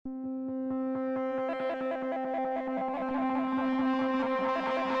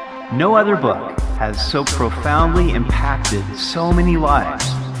No other book has so profoundly impacted so many lives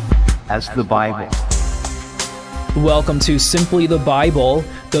as the Bible. Welcome to Simply the Bible,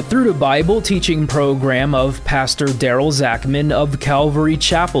 the Through the Bible teaching program of Pastor Daryl Zachman of Calvary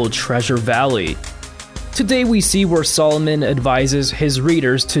Chapel, Treasure Valley. Today we see where Solomon advises his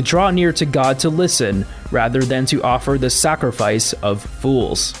readers to draw near to God to listen, rather than to offer the sacrifice of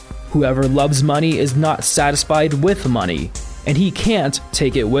fools. Whoever loves money is not satisfied with money, and he can't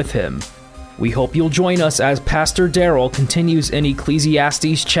take it with him. We hope you'll join us as Pastor Daryl continues in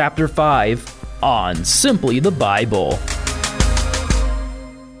Ecclesiastes chapter 5 on Simply the Bible.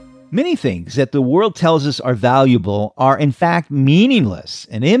 Many things that the world tells us are valuable are in fact meaningless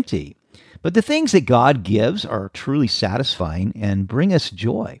and empty, but the things that God gives are truly satisfying and bring us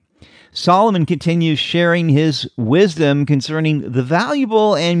joy. Solomon continues sharing his wisdom concerning the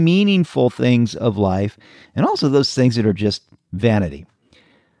valuable and meaningful things of life, and also those things that are just vanity.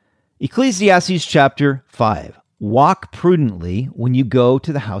 Ecclesiastes chapter 5. Walk prudently when you go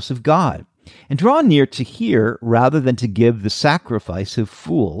to the house of God, and draw near to hear rather than to give the sacrifice of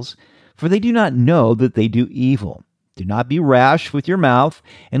fools, for they do not know that they do evil. Do not be rash with your mouth,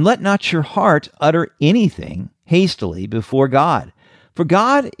 and let not your heart utter anything hastily before God. For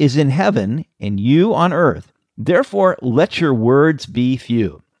God is in heaven, and you on earth. Therefore, let your words be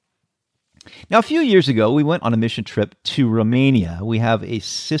few. Now, a few years ago, we went on a mission trip to Romania. We have a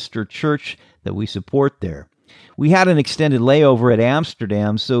sister church that we support there. We had an extended layover at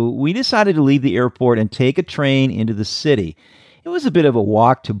Amsterdam, so we decided to leave the airport and take a train into the city. It was a bit of a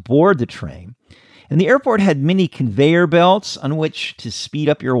walk to board the train, and the airport had many conveyor belts on which to speed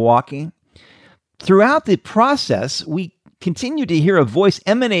up your walking. Throughout the process, we continued to hear a voice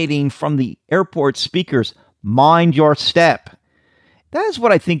emanating from the airport speakers, "Mind your step." That is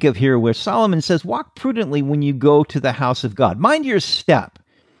what I think of here, where Solomon says, walk prudently when you go to the house of God. Mind your step,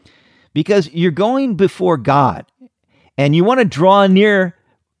 because you're going before God, and you want to draw near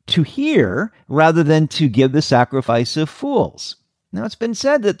to hear rather than to give the sacrifice of fools. Now, it's been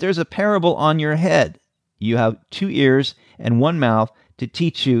said that there's a parable on your head. You have 2 ears and 1 mouth to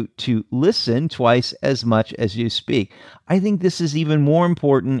teach you to listen twice as much as you speak. I think this is even more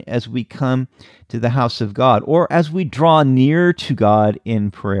important as we come to the house of God, or as we draw near to God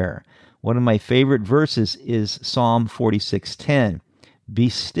in prayer. One of my favorite verses is Psalm 46:10. Be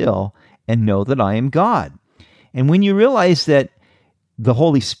still and know that I am God. And when you realize that the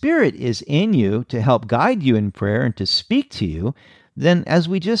Holy Spirit is in you to help guide you in prayer and to speak to you, then as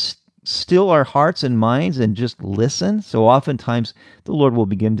we just still our hearts and minds and just listen, so oftentimes the Lord will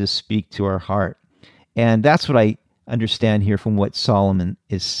begin to speak to our heart. And that's what I understand here from what Solomon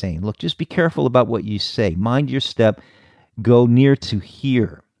is saying. Look, just be careful about what you say. Mind your step. Go near to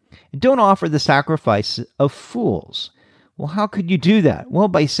hear. And don't offer the sacrifice of fools. Well, how could you do that? Well,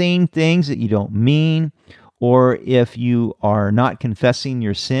 by saying things that you don't mean, or if you are not confessing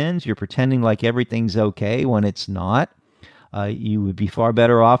your sins, you're pretending like everything's okay when it's not. You would be far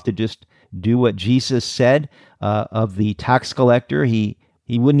better off to just do what Jesus said of the tax collector. He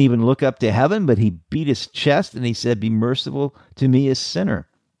wouldn't even look up to heaven, but he beat his chest and he said, "Be merciful to me, a sinner."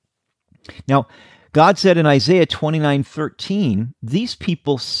 Now, God said in Isaiah 29:13, "These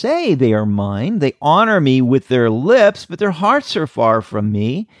people say they are mine. They honor me with their lips, but their hearts are far from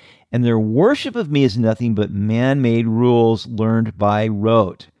me, and their worship of me is nothing but man-made rules learned by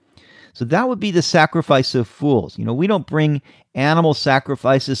rote." So that would be the sacrifice of fools. We don't bring animal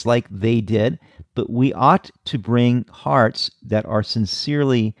sacrifices like they did, but we ought to bring hearts that are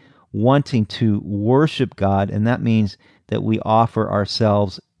sincerely wanting to worship God, and that means that we offer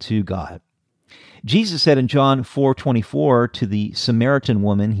ourselves to God. Jesus said in John 4:24 to the Samaritan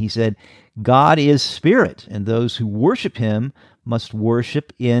woman, he said, "God is spirit, and those who worship him must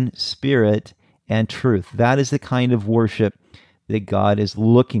worship in spirit and truth." That is the kind of worship that God is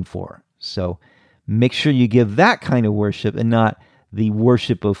looking for. So make sure you give that kind of worship and not the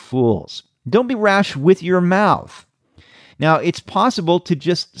worship of fools. Don't be rash with your mouth. Now, it's possible to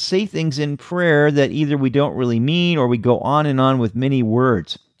just say things in prayer that either we don't really mean or we go on and on with many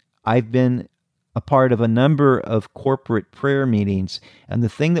words. I've been a part of a number of corporate prayer meetings, and the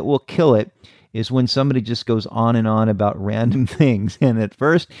thing that will kill it is when somebody just goes on and on about random things. And at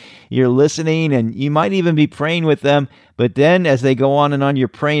first, you're listening, and you might even be praying with them, but then as they go on and on, you're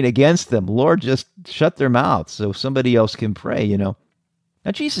praying against them. Lord, just shut their mouths so somebody else can pray, Now,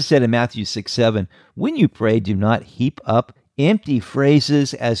 Jesus said in Matthew 6:7, "When you pray, do not heap up empty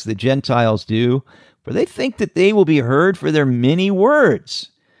phrases as the Gentiles do, for they think that they will be heard for their many words."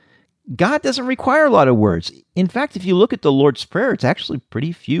 God doesn't require a lot of words. In fact, if you look at the Lord's Prayer, it's actually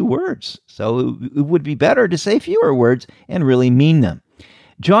pretty few words. So it would be better to say fewer words and really mean them.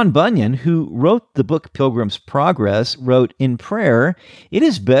 John Bunyan, who wrote the book Pilgrim's Progress, wrote, "In prayer, it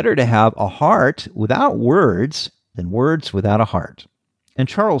is better to have a heart without words than words without a heart." And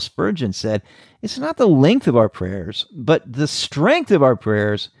Charles Spurgeon said, "It's not the length of our prayers, but the strength of our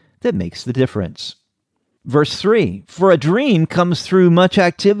prayers that makes the difference." Verse 3, "For a dream comes through much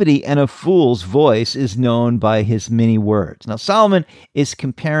activity, and a fool's voice is known by his many words." Now, Solomon is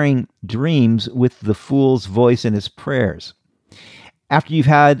comparing dreams with the fool's voice in his prayers. After you've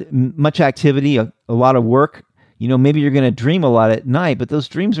had much activity, a lot of work, maybe you're going to dream a lot at night, but those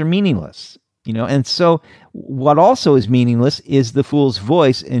dreams are meaningless, And so what also is meaningless is the fool's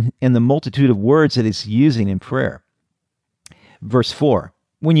voice and the multitude of words that he's using in prayer. Verse 4,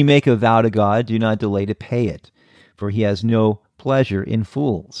 "When you make a vow to God, do not delay to pay it, for he has no pleasure in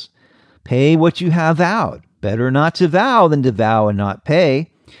fools. Pay what you have vowed. Better not to vow than to vow and not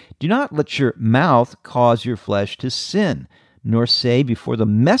pay. Do not let your mouth cause your flesh to sin, nor say before the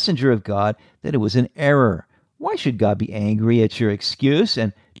messenger of God that it was an error. Why should God be angry at your excuse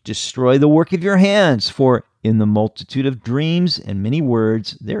and destroy the work of your hands? For in the multitude of dreams and many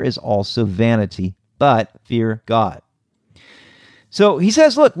words there is also vanity, but fear God." So he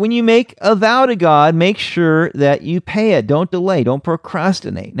says, look, when you make a vow to God, make sure that you pay it. Don't delay. Don't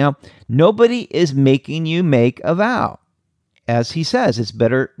procrastinate. Now, nobody is making you make a vow. As he says, it's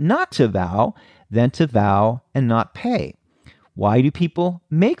better not to vow than to vow and not pay. Why do people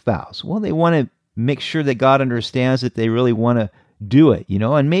make vows? Well, they want to make sure that God understands that they really want to do it,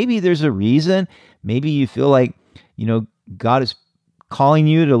 and maybe there's a reason. Maybe you feel like, God is calling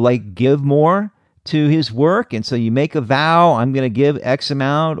you to give more to his work. And so you make a vow, I'm going to give X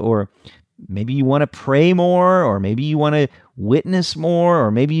amount, or maybe you want to pray more, or maybe you want to witness more,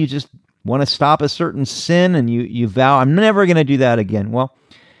 or maybe you just want to stop a certain sin and you vow, I'm never going to do that again. Well,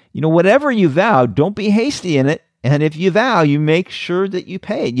 whatever you vow, don't be hasty in it. And if you vow, you make sure that you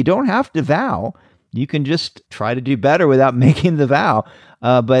pay it. You don't have to vow. You can just try to do better without making the vow.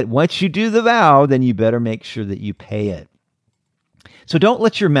 But once you do the vow, then you better make sure that you pay it. So don't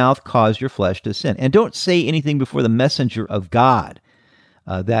let your mouth cause your flesh to sin. And don't say anything before the messenger of God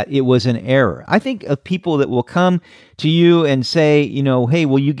that it was an error. I think of people that will come to you and say, hey,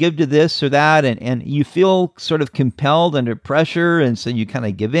 will you give to this or that? And you feel sort of compelled under pressure. And so you kind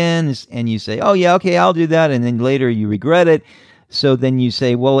of give in and you say, oh, yeah, okay, I'll do that. And then later you regret it. So then you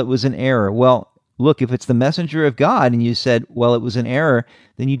say, well, it was an error. Well, look, if it's the messenger of God and you said, well, it was an error,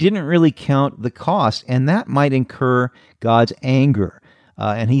 then you didn't really count the cost. And that might incur God's anger.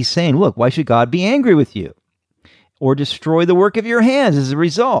 And he's saying, look, why should God be angry with you or destroy the work of your hands as a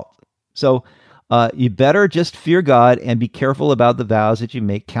result? So you better just fear God and be careful about the vows that you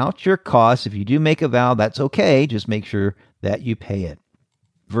make. Count your costs. If you do make a vow, that's okay. Just make sure that you pay it.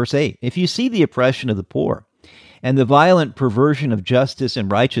 Verse 8, if you see the oppression of the poor and the violent perversion of justice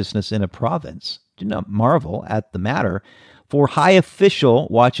and righteousness in a province, do not marvel at the matter, for high official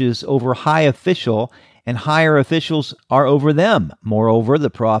watches over high official, and higher officials are over them. Moreover, the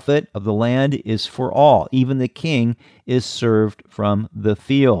profit of the land is for all. Even the king is served from the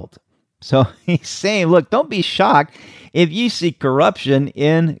field. So he's saying, look, don't be shocked if you see corruption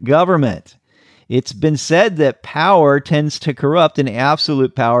in government. It's been said that power tends to corrupt, and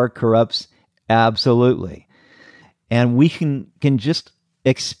absolute power corrupts absolutely. And we can just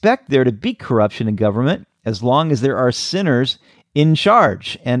expect there to be corruption in government as long as there are sinners in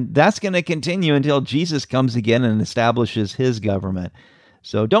charge. And that's going to continue until Jesus comes again and establishes his government.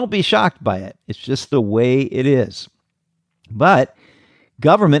 So don't be shocked by it. It's just the way it is. But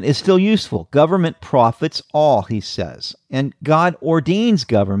government is still useful. Government profits all, he says. And God ordains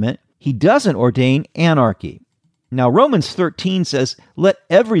government. He doesn't ordain anarchy. Now, Romans 13 says, let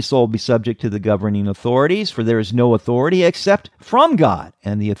every soul be subject to the governing authorities, for there is no authority except from God,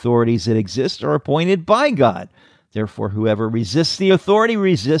 and the authorities that exist are appointed by God. Therefore, whoever resists the authority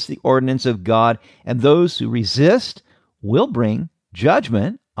resists the ordinance of God, and those who resist will bring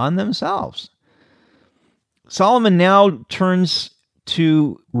judgment on themselves. Solomon now turns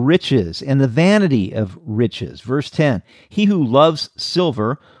to riches and the vanity of riches. Verse 10, he who loves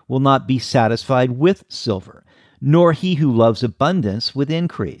silver will not be satisfied with silver, nor he who loves abundance with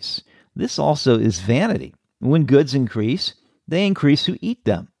increase. This also is vanity. When goods increase, they increase who eat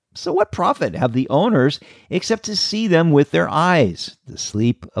them. So what profit have the owners except to see them with their eyes? The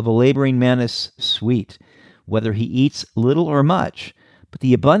sleep of a laboring man is sweet, whether he eats little or much, but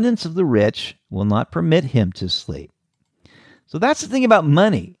the abundance of the rich will not permit him to sleep. So that's the thing about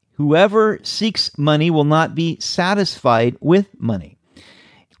money. Whoever seeks money will not be satisfied with money.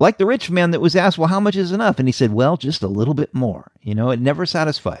 Like the rich man that was asked, well, how much is enough? And he said, well, just a little bit more. It never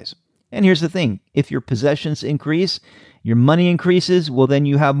satisfies. And here's the thing. If your possessions increase, your money increases, well, then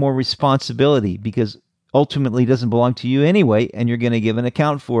you have more responsibility because ultimately it doesn't belong to you anyway, and you're going to give an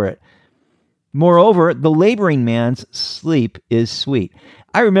account for it. Moreover, the laboring man's sleep is sweet.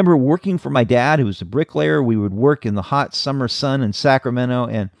 I remember working for my dad, who was a bricklayer. We would work in the hot summer sun in Sacramento,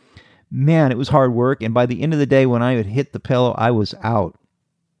 and man, it was hard work. And by the end of the day, when I would hit the pillow, I was out.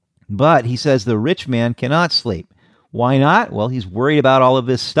 But he says the rich man cannot sleep. Why not? Well, he's worried about all of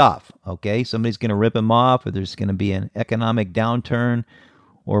this stuff, okay? Somebody's going to rip him off, or there's going to be an economic downturn,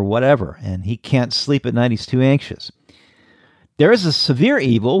 or whatever, and he can't sleep at night. He's too anxious. There is a severe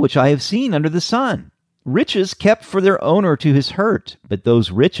evil which I have seen under the sun. Riches kept for their owner to his hurt, but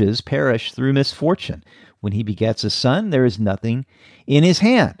those riches perish through misfortune. When he begets a son, there is nothing in his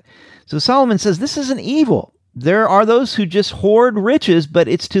hand. So Solomon says this is an evil. There are those who just hoard riches, but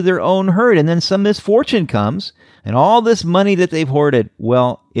it's to their own hurt, and then some misfortune comes, and all this money that they've hoarded,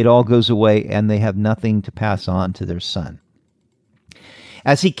 well, it all goes away, and they have nothing to pass on to their son.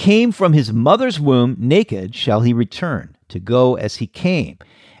 As he came from his mother's womb, naked shall he return, to go as he came.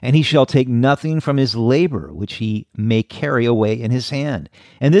 And he shall take nothing from his labor, which he may carry away in his hand.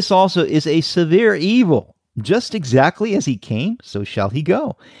 And this also is a severe evil. Just exactly as he came, so shall he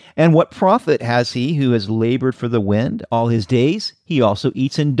go. And what profit has he who has labored for the wind all his days? He also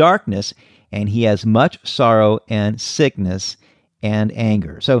eats in darkness, and he has much sorrow and sickness and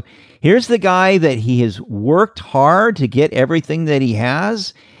anger. So here's the guy that he has worked hard to get everything that he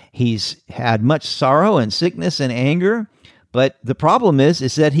has. He's had much sorrow and sickness and anger. But the problem is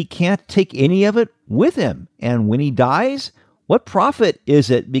that he can't take any of it with him. And when he dies, what profit is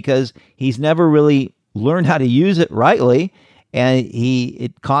it? Because he's never really learned how to use it rightly, and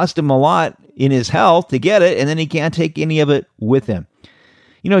it cost him a lot in his health to get it, and then he can't take any of it with him.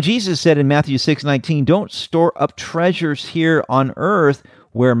 You know, Jesus said in Matthew 6:19, don't store up treasures here on earth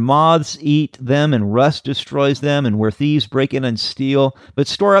where moths eat them and rust destroys them and where thieves break in and steal, but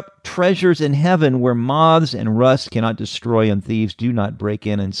store up treasures in heaven where moths and rust cannot destroy and thieves do not break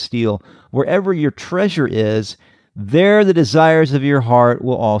in and steal. Wherever your treasure is, there the desires of your heart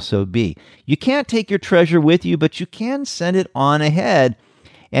will also be. You can't take your treasure with you, but you can send it on ahead.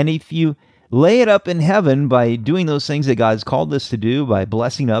 And if you lay it up in heaven by doing those things that God's called us to do, by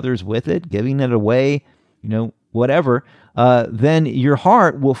blessing others with it, giving it away, whatever, then your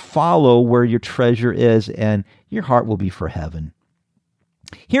heart will follow where your treasure is, and your heart will be for heaven.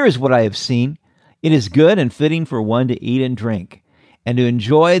 Here is what I have seen. It is good and fitting for one to eat and drink, and to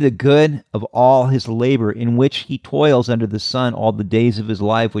enjoy the good of all his labor in which he toils under the sun all the days of his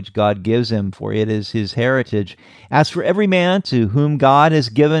life which God gives him, for it is his heritage. As for every man to whom God has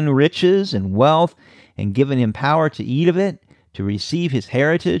given riches and wealth, and given him power to eat of it, to receive his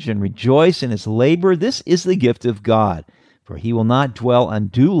heritage and rejoice in his labor, this is the gift of God. For he will not dwell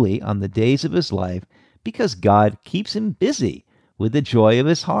unduly on the days of his life, because God keeps him busy with the joy of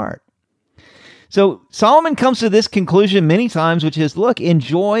his heart. So Solomon comes to this conclusion many times, which is, look,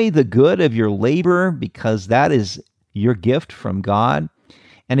 enjoy the good of your labor, because that is your gift from God.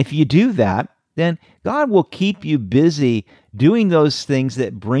 And if you do that, then God will keep you busy doing those things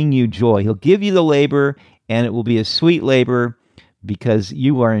that bring you joy. He'll give you the labor, and it will be a sweet labor because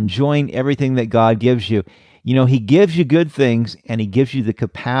you are enjoying everything that God gives you. He gives you good things, and he gives you the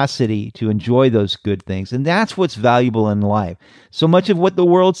capacity to enjoy those good things. And that's what's valuable in life. So much of what the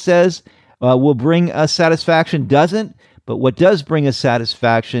world says will bring us satisfaction doesn't, but what does bring us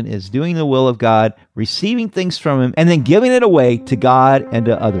satisfaction is doing the will of God, receiving things from him, and then giving it away to God and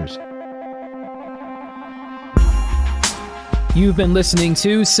to others. You've been listening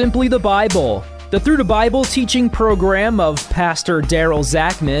to Simply the Bible, the Through the Bible teaching program of Pastor Daryl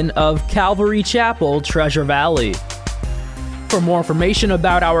Zachman of Calvary Chapel, Treasure Valley. For more information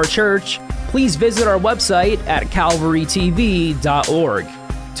about our church, please visit our website at calvarytv.org.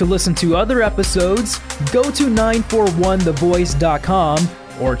 To listen to other episodes, go to 941thevoice.com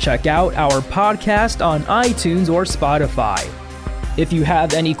or check out our podcast on iTunes or Spotify. If you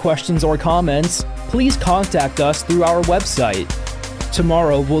have any questions or comments, please contact us through our website.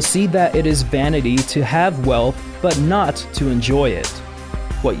 Tomorrow we'll see that it is vanity to have wealth, but not to enjoy it.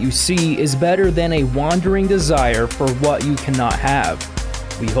 What you see is better than a wandering desire for what you cannot have.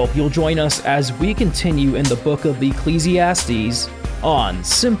 We hope you'll join us as we continue in the book of Ecclesiastes on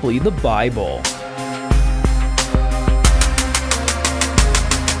Simply the Bible.